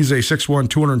Kopp. He's a 6'1",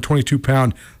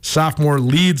 222-pound sophomore,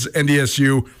 leads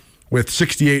NDSU with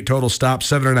 68 total stops,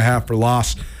 7.5 for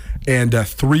loss, and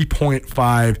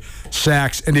 3.5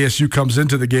 sacks. NDSU comes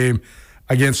into the game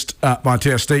against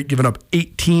Montana State, giving up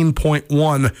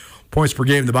 18.1 points per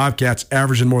game. The Bobcats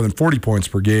averaging more than 40 points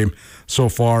per game so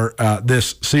far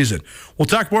this season. We'll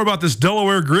talk more about this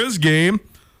Delaware Griz game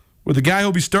with the guy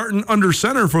who'll be starting under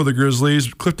center for the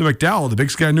Grizzlies, Clifton McDowell, the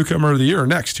Big Sky Newcomer of the Year,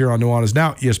 next here on Nuanez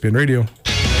Now, ESPN Radio.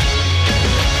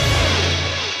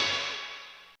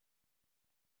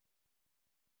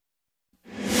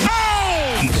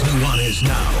 It's Nuanez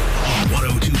Now on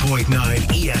 102.9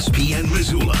 ESPN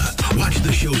Missoula. Watch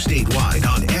the show statewide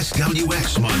on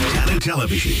SWX Montana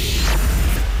Television.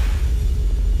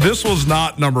 This was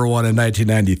not number one in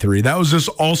 1993. That was just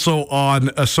also on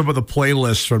some of the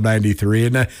playlists from 93.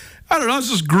 And I don't know, I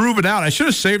was just grooving out. I should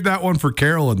have saved that one for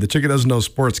Carolyn, the chick that doesn't know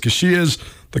sports, because she is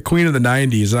the queen of the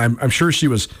 90s. And I'm sure she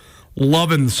was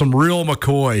loving some real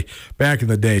McCoy back in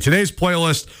the day. Today's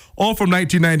playlist, all from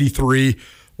 1993,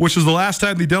 which was the last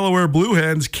time the Delaware Blue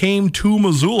Hens came to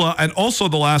Missoula, and also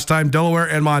the last time Delaware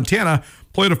and Montana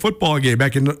played a football game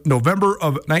back in November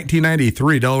of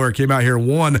 1993. Delaware came out here and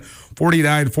won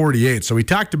 49-48. So we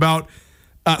talked about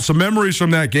some memories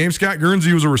from that game. Scott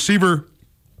Gurnsey was a receiver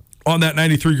on that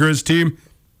 93 Griz team.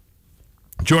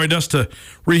 Joined us to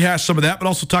rehash some of that, but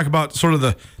also talk about sort of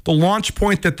the launch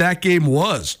point that game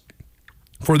was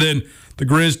for then the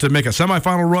Griz to make a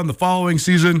semifinal run the following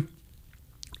season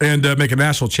and make a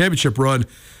national championship run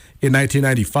in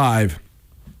 1995.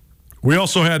 We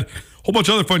also had a whole bunch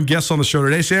of other fun guests on the show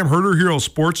today. Sam Herder, Hero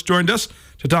Sports, joined us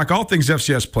to talk all things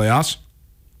FCS playoffs.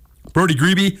 Brody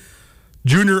Grebe,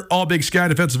 junior All-Big Sky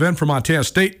defensive end from Montana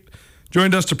State,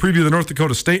 joined us to preview the North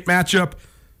Dakota State matchup.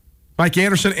 Mike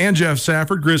Anderson and Jeff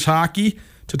Safford, Griz Hockey,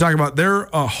 to talk about their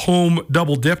home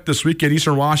double dip this week at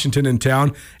Eastern Washington in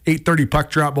town. 8:30 puck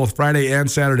drop both Friday and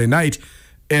Saturday night.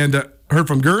 And heard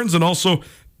from Gurns and also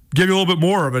give you a little bit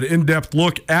more of an in-depth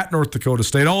look at North Dakota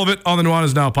State. All of it on the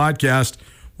Nuanez Now podcast,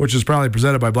 which is proudly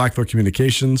presented by Blackfoot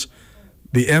Communications,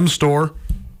 the M Store,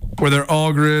 where they're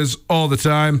all Griz all the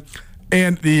time,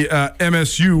 and the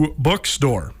MSU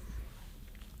Bookstore.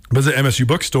 Visit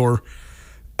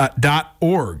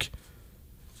msubookstore.org.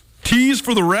 Tease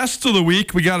for the rest of the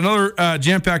week. We got another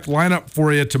jam-packed lineup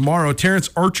for you tomorrow. Terrence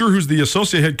Archer, who's the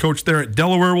associate head coach there at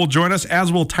Delaware, will join us,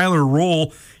 as will Tyler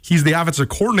Roll. He's the offensive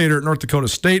coordinator at North Dakota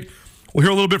State. We'll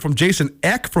hear a little bit from Jason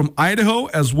Eck from Idaho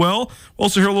as well. We'll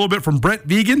also hear a little bit from Brent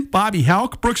Vegan, Bobby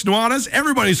Houck, Brooks Nuanez.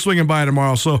 Everybody's swinging by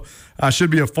tomorrow, so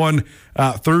should be a fun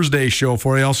Thursday show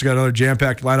for you. Also got another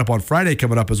jam-packed lineup on Friday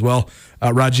coming up as well.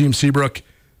 Rajim Seabrook,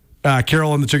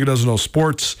 Carolyn, the chick who doesn't know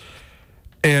sports,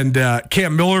 and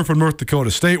Cam Miller from North Dakota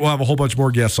State. We'll have a whole bunch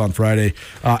more guests on Friday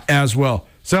as well.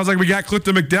 Sounds like we got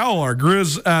Clifton McDowell, our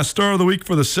Griz Star of the Week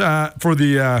for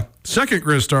the second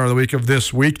Griz Star of the Week of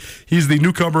this week. He's the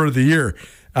Newcomer of the Year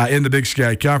in the Big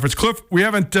Sky Conference. Cliff, we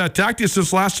haven't talked to you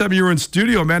since last time you were in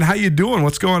studio, man. How you doing?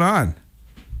 What's going on?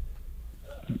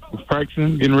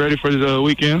 Practicing, getting ready for the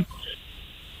weekend.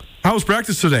 How was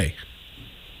practice today?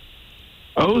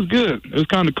 Oh, it was good. It was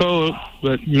kind of cold,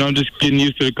 but, I'm just getting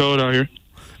used to the cold out here.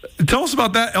 Tell us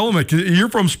about that element. You're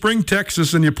from Spring,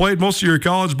 Texas, and you played most of your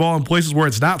college ball in places where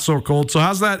it's not so cold. So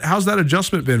how's that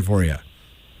adjustment been for you?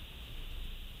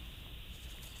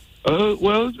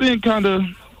 Well, it's been kind of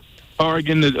hard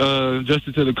getting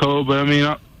adjusted to the cold, but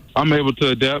I'm able to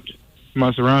adapt to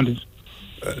my surroundings.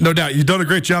 No doubt. You've done a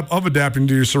great job of adapting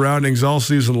to your surroundings all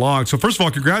season long. So first of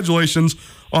all, congratulations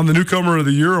on the Newcomer of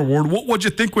the Year award. What'd you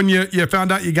think when you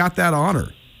found out you got that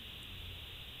honor?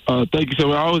 Thank you so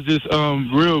much. I was just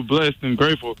real blessed and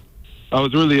grateful. I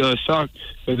was really shocked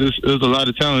because there's a lot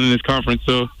of talent in this conference.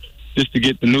 So just to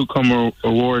get the Newcomer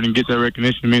Award and get that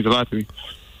recognition means a lot to me.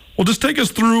 Well, just take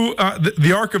us through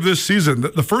the arc of this season.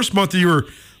 The first month you were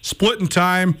splitting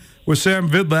time with Sam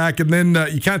Vidlak, and then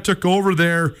you kind of took over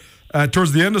there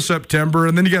towards the end of September,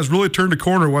 and then you guys really turned the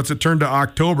corner once it turned to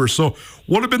October. So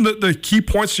what have been the key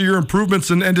points to your improvements,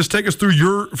 and just take us through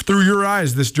your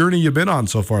eyes, this journey you've been on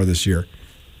so far this year?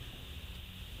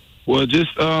 Well,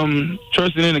 just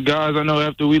trusting in the guys. I know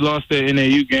after we lost that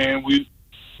NAU game, we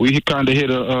kind of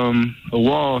hit a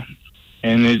wall,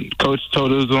 and the coach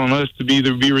told us on us to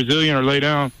either be resilient or lay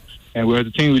down. And as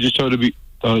a team, we just chose to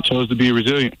be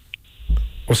resilient.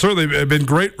 Well, certainly been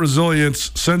great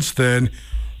resilience since then.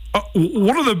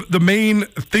 What are the main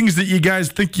things that you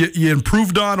guys think you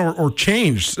improved on or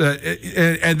changed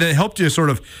and that helped you sort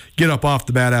of get up off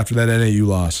the bat after that NAU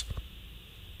loss?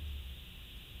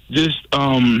 Just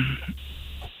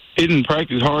hitting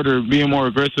practice harder, being more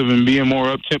aggressive, and being more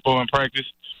up-tempo in practice,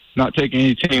 not taking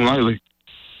any team lightly.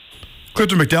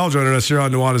 Clifton McDowell joining us here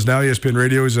on Nuanez Now, ESPN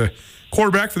Radio. He's a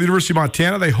quarterback for the University of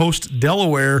Montana. They host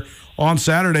Delaware on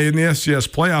Saturday in the SCS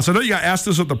playoffs. I know you got asked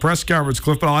this at the press conference,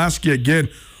 Cliff, but I'll ask you again.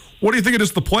 What do you think of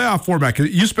just the playoff format? 'Cause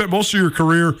you spent most of your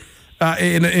career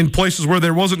in places where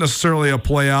there wasn't necessarily a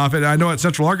playoff, and I know at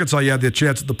Central Arkansas you had the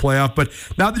chance at the playoff, but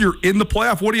now that you're in the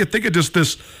playoff, what do you think of just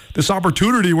this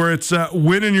opportunity where it's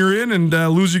win and you're in and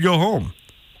lose you go home?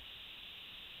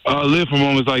 I live for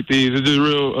moments like these. It's just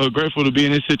real grateful to be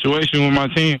in this situation with my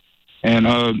team,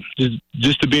 and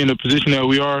just to be in the position that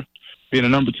we are, being a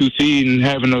number 2 seed and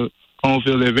having a home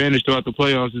field advantage throughout the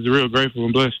playoffs is real grateful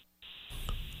and blessed.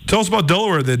 Tell us about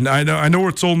Delaware then. I know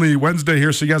it's only Wednesday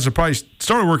here, so you guys have probably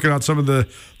started working on some of the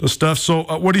stuff. So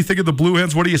what do you think of the Blue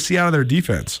Hens? What do you see out of their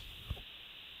defense?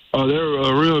 They're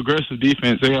a real aggressive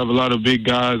defense. They have a lot of big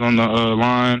guys on the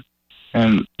line,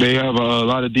 and they have a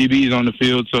lot of DBs on the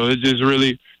field. So it's just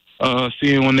really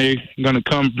seeing when they're going to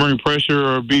come bring pressure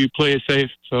or play it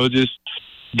safe. So just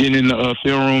getting in the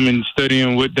film room and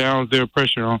studying what downs they're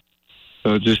pressure on.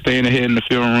 So just staying ahead in the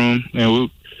film room, and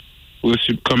we'll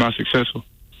come out successful.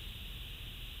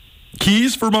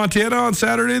 Keys for Montana on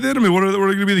Saturday then? I mean, what are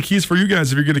going to be the keys for you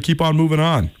guys if you're going to keep on moving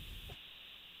on?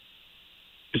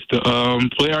 It's to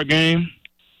play our game,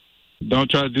 don't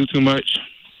try to do too much,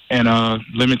 and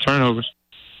limit turnovers.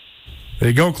 There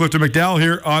you go. Clifton McDowell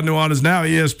here on Nuanez Now,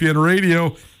 ESPN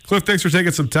Radio. Cliff, thanks for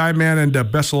taking some time, man, and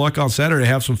best of luck on Saturday.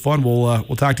 Have some fun. We'll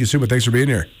talk to you soon, but thanks for being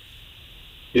here.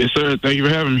 Yes, sir. Thank you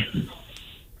for having me.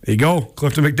 There you go,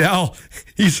 Clifton McDowell.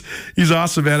 He's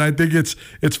awesome, man. I think it's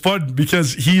fun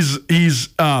because he's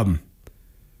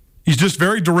just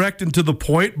very direct and to the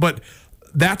point, but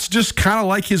that's just kind of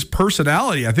like his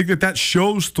personality. I think that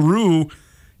shows through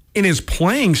in his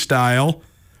playing style.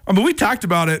 I mean, we talked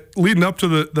about it leading up to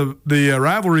the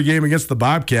rivalry game against the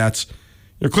Bobcats.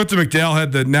 You know, Clifton McDowell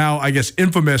had the now, I guess,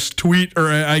 infamous tweet or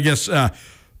I guess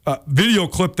video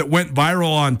clip that went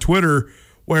viral on Twitter,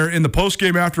 where in the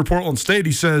postgame after Portland State,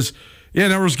 he says, yeah,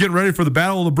 now we're just getting ready for the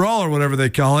Battle of the Brawl or whatever they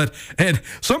call it. And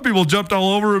some people jumped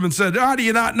all over him and said, how do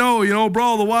you not know,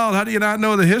 Brawl of the Wild, how do you not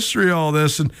know the history of all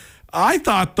this? And I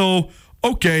thought, though,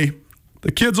 okay,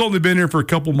 the kid's only been here for a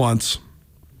couple months.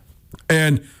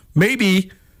 And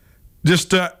maybe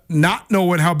just not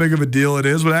knowing how big of a deal it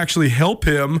is would actually help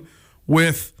him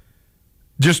with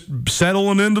just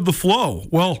settling into the flow.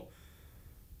 Well,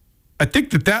 I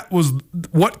think that was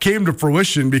what came to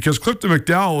fruition because Clifton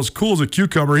McDowell was cool as a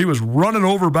cucumber. He was running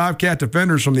over Bobcat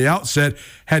defenders from the outset,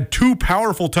 had 2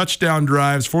 powerful touchdown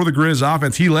drives for the Griz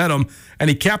offense. He led them, and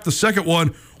he capped the second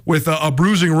one with a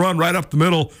bruising run right up the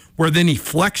middle where then he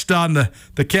flexed on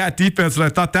the Cat defense. And I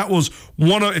thought that was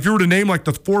one of, if you were to name like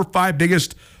the 4 or 5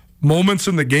 biggest moments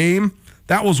in the game,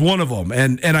 that was one of them.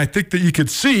 And I think that you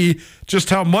could see just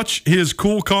how much his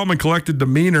cool, calm, and collected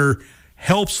demeanor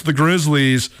helps the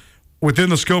Grizzlies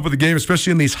within the scope of the game, especially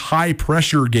in these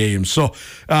high-pressure games. So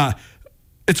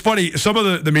it's funny. Some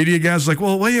of the media guys are like,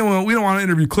 well, we don't want to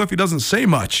interview Cliff. He doesn't say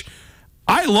much.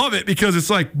 I love it because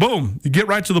it's like, boom, you get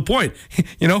right to the point.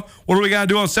 What do we got to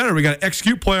do on Saturday? We got to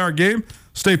execute, play our game,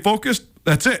 stay focused.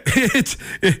 That's it. It's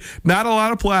not a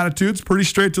lot of platitudes, pretty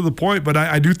straight to the point, but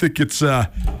I do think it's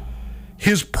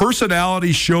his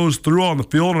personality shows through on the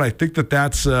field, and I think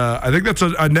that's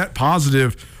a net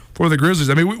positive for the Grizzlies.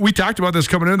 I mean, we talked about this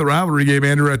coming in the rivalry game,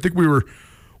 Andrew. I think we were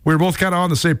both kind of on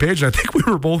the same page, and I think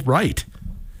we were both right.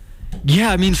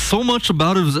 Yeah, I mean, so much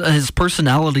about his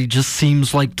personality just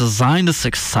seems like designed to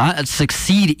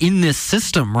succeed in this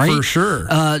system, right? For sure.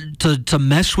 To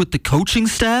mesh with the coaching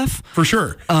staff. For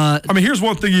sure. I mean, here's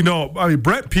one thing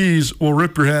Brett Pease will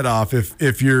rip your head off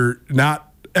if you're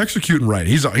not executing right.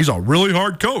 He's a really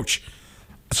hard coach.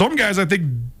 Some guys, I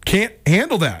think, can't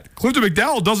handle that. Clifton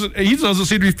McDowell doesn't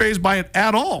seem to be fazed by it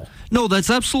at all. No, that's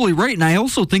absolutely right. And I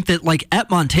also think that, like, at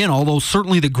Montana, although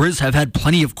certainly the Griz have had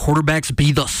plenty of quarterbacks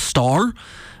be the star,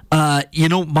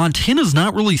 Montana's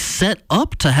not really set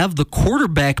up to have the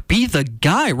quarterback be the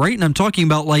guy, right? And I'm talking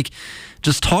about, like,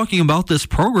 just talking about this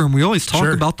program, we always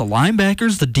talk about the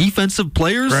linebackers, the defensive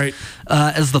players, right,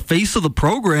 as the face of the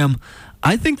program.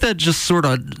 I think that just sort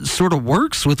of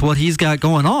works with what he's got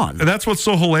going on. And that's what's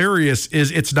so hilarious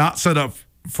is it's not set up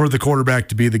for the quarterback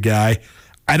to be the guy.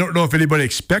 I don't know if anybody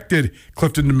expected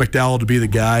Clifton McDowell to be the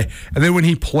guy. And then when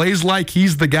he plays like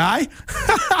he's the guy,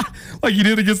 like he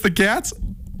did against the Cats,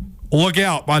 look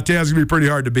out. Montana's going to be pretty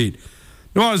hard to beat.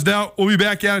 Nuanez Now, we'll be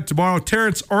back at it tomorrow.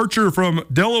 Terrence Archer from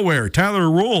Delaware,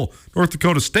 Tyler Roll, North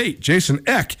Dakota State, Jason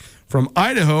Eck from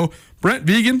Idaho, Brent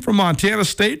Vegan from Montana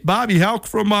State, Bobby Houck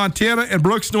from Montana, and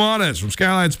Brooks Nuanez from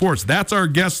Skyline Sports. That's our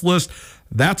guest list.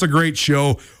 That's a great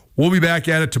show. We'll be back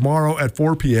at it tomorrow at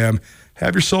 4 p.m.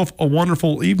 Have yourself a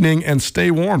wonderful evening and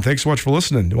stay warm. Thanks so much for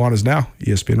listening. Nuanez Now,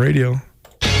 ESPN Radio.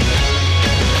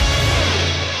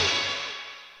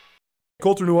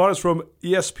 Colter Nuanez from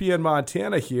ESPN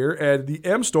Montana here, and the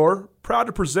M Store, proud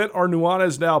to present our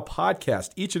Nuanez Now podcast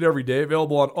each and every day,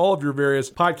 available on all of your various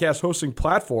podcast hosting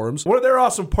platforms. One of their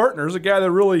awesome partners, a guy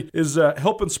that really is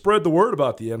helping spread the word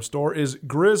about the M Store, is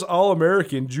Griz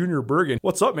All-American Junior Bergen.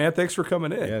 What's up, man? Thanks for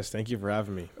coming in. Yes, thank you for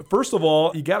having me. First of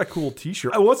all, you got a cool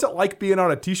t-shirt. What's it like being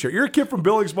on a t-shirt? You're a kid from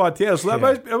Billings, Montana, so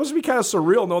that must be kind of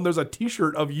surreal knowing there's a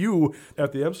t-shirt of you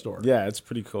at the M Store. Yeah, it's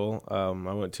pretty cool. I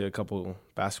went to a couple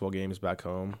basketball games back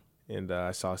home, and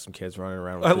I saw some kids running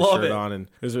around with the shirt on, and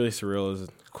it was really surreal. It was a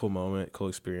cool moment, cool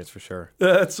experience for sure.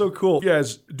 That's so cool. You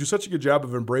guys do such a good job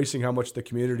of embracing how much the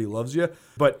community loves you.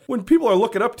 But when people are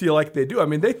looking up to you like they do, I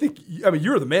mean, they think,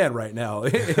 you're the man right now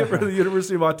for the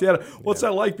University of Montana. What's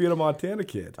that like being a Montana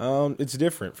kid? It's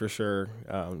different for sure.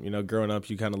 Growing up,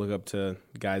 you kind of look up to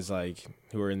guys like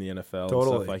who are in the NFL and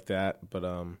stuff like that. But,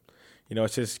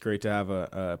 it's just great to have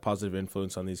a positive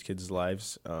influence on these kids'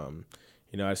 lives.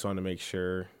 I just want to make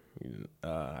sure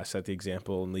I set the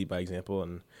example and lead by example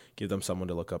and give them someone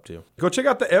to look up to. Go check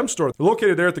out the M Store. They're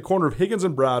located there at the corner of Higgins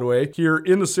and Broadway here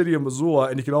in the city of Missoula,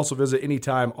 and you can also visit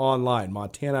anytime online,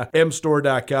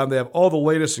 montanamstore.com. They have all the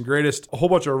latest and greatest, a whole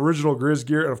bunch of original Griz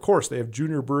gear, and of course, they have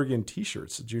Junior Bergen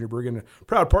t-shirts. Junior Bergen,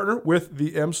 proud partner with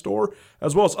the M Store,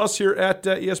 as well as us here at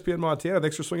ESPN Montana.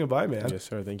 Thanks for swinging by, man. Yes,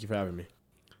 sir. Thank you for having me.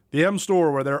 The M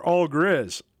Store, where they're all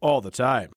Griz all the time.